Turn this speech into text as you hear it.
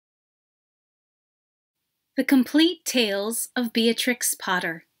The Complete Tales of Beatrix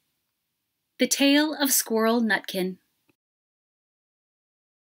Potter. The Tale of Squirrel Nutkin.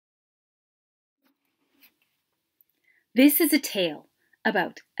 This is a tale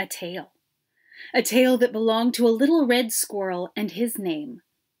about a tale. A tale that belonged to a little red squirrel, and his name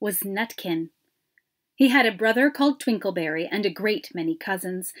was Nutkin. He had a brother called Twinkleberry and a great many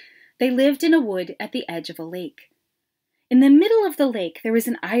cousins. They lived in a wood at the edge of a lake. In the middle of the lake there is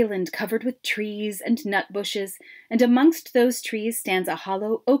an island covered with trees and nut bushes, and amongst those trees stands a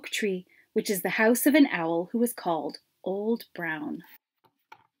hollow oak tree, which is the house of an owl who is called Old Brown.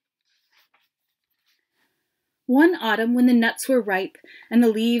 One autumn, when the nuts were ripe and the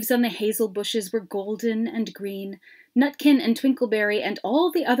leaves on the hazel bushes were golden and green, Nutkin and Twinkleberry and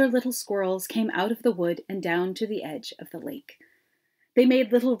all the other little squirrels came out of the wood and down to the edge of the lake. They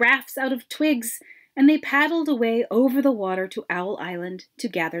made little rafts out of twigs, and they paddled away over the water to Owl Island to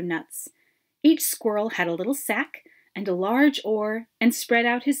gather nuts. Each squirrel had a little sack and a large oar and spread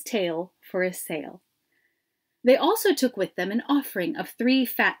out his tail for a sail. They also took with them an offering of 3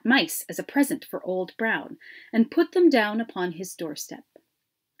 fat mice as a present for Old Brown, and put them down upon his doorstep.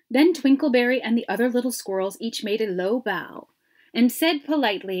 Then Twinkleberry and the other little squirrels each made a low bow, and said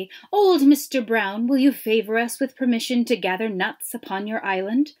politely, "Old Mr. Brown, will you favor us with permission to gather nuts upon your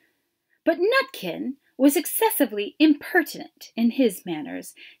island?" But Nutkin was excessively impertinent in his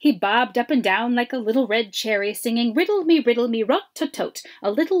manners. He bobbed up and down like a little red cherry, singing, riddle me, rot-tot-tot,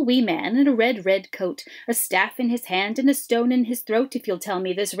 a little wee man in a red, red coat, a staff in his hand and a stone in his throat. If you'll tell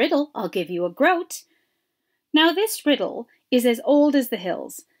me this riddle, I'll give you a groat. Now this riddle is as old as the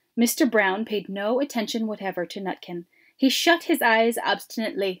hills. Mr. Brown paid no attention whatever to Nutkin. He shut his eyes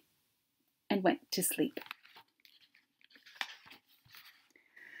obstinately and went to sleep.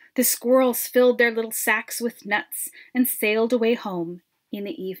 The squirrels filled their little sacks with nuts and sailed away home in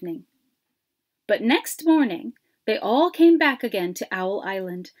the evening. But next morning they all came back again to Owl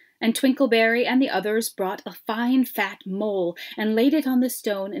Island, and Twinkleberry and the others brought a fine fat mole and laid it on the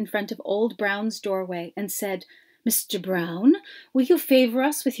stone in front of Old Brown's doorway and said, "Mr. Brown, will you favor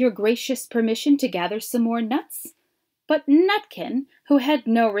us with your gracious permission to gather some more nuts?" But Nutkin, who had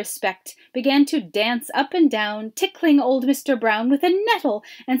no respect, began to dance up and down, tickling old Mr. Brown with a nettle,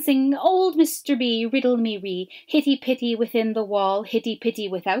 and singing, "Old Mr. B, riddle me ree, hitty-pitty within the wall, hitty-pitty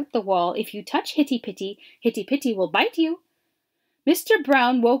without the wall. If you touch hitty-pitty, hitty-pitty will bite you." Mr.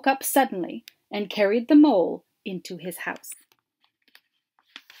 Brown woke up suddenly and carried the mole into his house.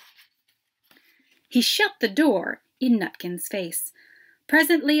 He shut the door in Nutkin's face.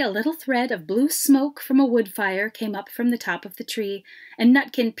 Presently a little thread of blue smoke from a wood fire came up from the top of the tree, and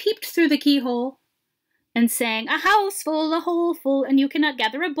Nutkin peeped through the keyhole and sang, "A house full, a hole full, and you cannot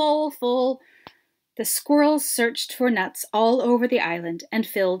gather a bowl full." The squirrels searched for nuts all over the island and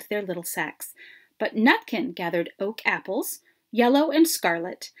filled their little sacks, but Nutkin gathered oak apples, yellow and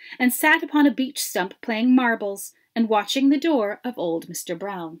scarlet, and sat upon a beech stump playing marbles and watching the door of old Mr.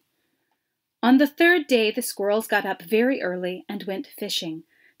 Brown. On the 3rd day the squirrels got up very early and went fishing.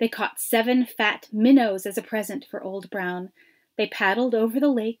 They caught 7 fat minnows as a present for Old Brown. They paddled over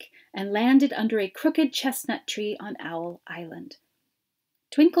the lake and landed under a crooked chestnut tree on Owl Island.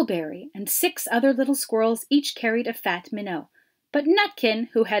 Twinkleberry and 6 other little squirrels each carried a fat minnow, but Nutkin,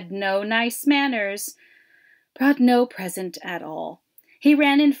 who had no nice manners, brought no present at all. He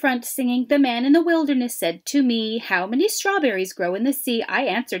ran in front, singing, "The man in the wilderness said to me, 'How many strawberries grow in the sea?' I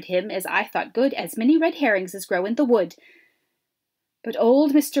answered him, as I thought good, 'As many red herrings as grow in the wood.'" But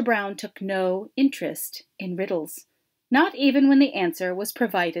old Mr. Brown took no interest in riddles, not even when the answer was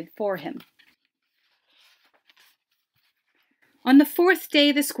provided for him. On the 4th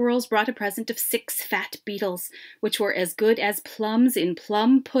day the squirrels brought a present of 6 fat beetles, which were as good as plums in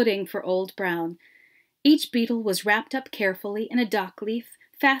plum pudding for Old Brown. Each beetle was wrapped up carefully in a dock leaf,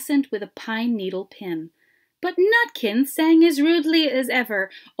 fastened with a pine needle pin. But Nutkin sang as rudely as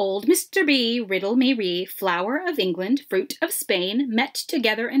ever, "Old Mr. B, riddle me ree, flower of England, fruit of Spain, met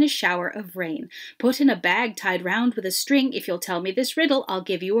together in a shower of rain. Put in a bag tied round with a string, if you'll tell me this riddle, I'll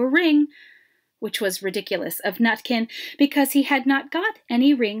give you a ring," which was ridiculous of Nutkin, because he had not got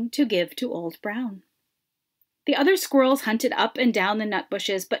any ring to give to Old Brown. The other squirrels hunted up and down the nut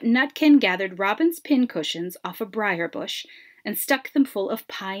bushes, but Nutkin gathered robin's pin cushions off a briar bush and stuck them full of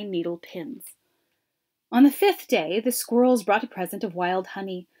pine needle pins. On the 5th day the squirrels brought a present of wild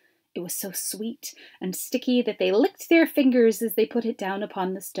honey. It was so sweet and sticky that they licked their fingers as they put it down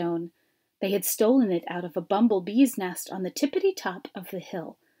upon the stone. They had stolen it out of a bumblebee's nest on the tippity-top of the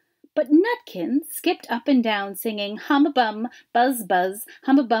hill. But Nutkin skipped up and down, singing, "Hum-a-bum, buzz-buzz,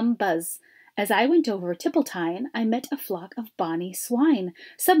 hum-a-bum, buzz," As I went over Tippletine, I met a flock of bonny swine,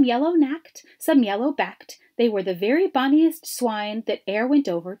 some yellow-nacked, some yellow-backed. They were the very bonniest swine that e'er went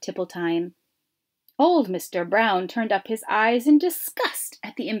over Tippletine. Old Mr. Brown turned up his eyes in disgust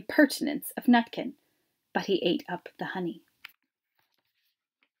at the impertinence of Nutkin, but he ate up the honey.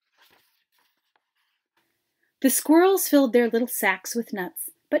 The squirrels filled their little sacks with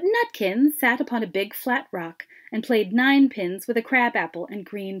nuts, but Nutkin sat upon a big flat rock and played ninepins with a crab-apple and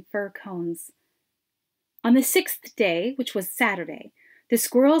green fir cones. On the 6th day, which was Saturday, the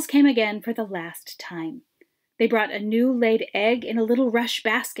squirrels came again for the last time. They brought a new laid egg in a little rush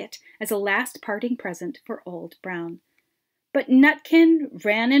basket as a last parting present for Old Brown. But Nutkin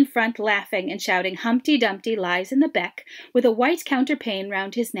ran in front laughing and shouting, "Humpty Dumpty lies in the beck, with a white counterpane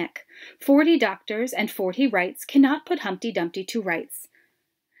round his neck. 40 doctors and 40 wrights cannot put Humpty Dumpty to rights."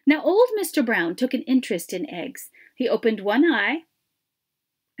 Now old Mr. Brown took an interest in eggs. He opened one eye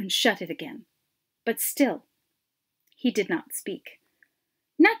and shut it again. But still he did not speak.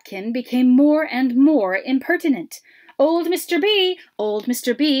 Nutkin became more and more impertinent. Old Mr. B,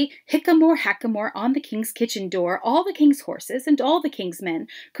 hickamore hackamore on the king's kitchen door, all the king's horses and all the king's men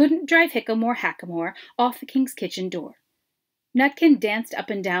couldn't drive hickamore hackamore off the king's kitchen door. Nutkin danced up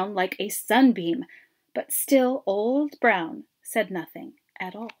and down like a sunbeam, but still Old Brown said nothing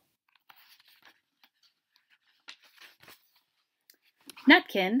at all.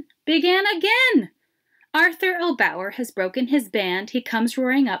 Nutkin began again. "Arthur O'Bower has broken his band, he comes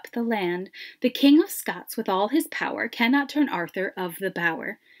roaring up the land. The King of Scots with all his power cannot turn Arthur of the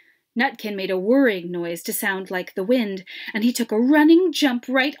Bower." Nutkin made a whirring noise to sound like the wind, and he took a running jump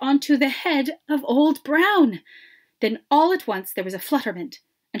right onto the head of Old Brown. Then all at once there was a flutterment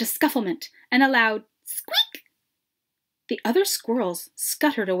and a scufflement and a loud squeak. The other squirrels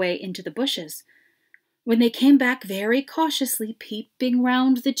scuttered away into the bushes. When they came back very cautiously, peeping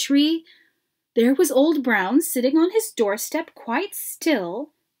round the tree, there was Old Brown sitting on his doorstep quite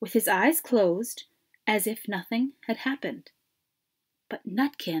still, with his eyes closed, as if nothing had happened. But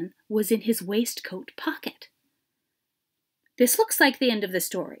Nutkin was in his waistcoat pocket. This looks like the end of the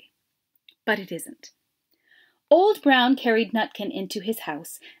story, but it isn't. Old Brown carried Nutkin into his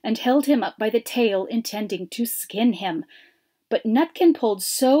house and held him up by the tail, intending to skin him. But Nutkin pulled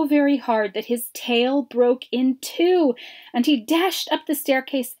so very hard that his tail broke in two, and he dashed up the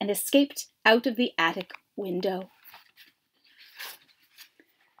staircase and escaped out of the attic window.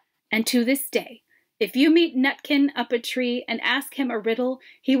 And to this day, if you meet Nutkin up a tree and ask him a riddle,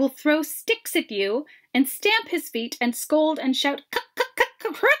 he will throw sticks at you and stamp his feet and scold and shout, "Cuck, cuck, cuck,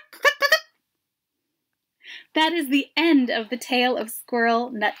 cuck, cuck, cuck, cuck." That is the end of the tale of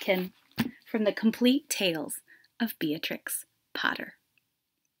Squirrel Nutkin from the Complete Tales of Beatrix Potter.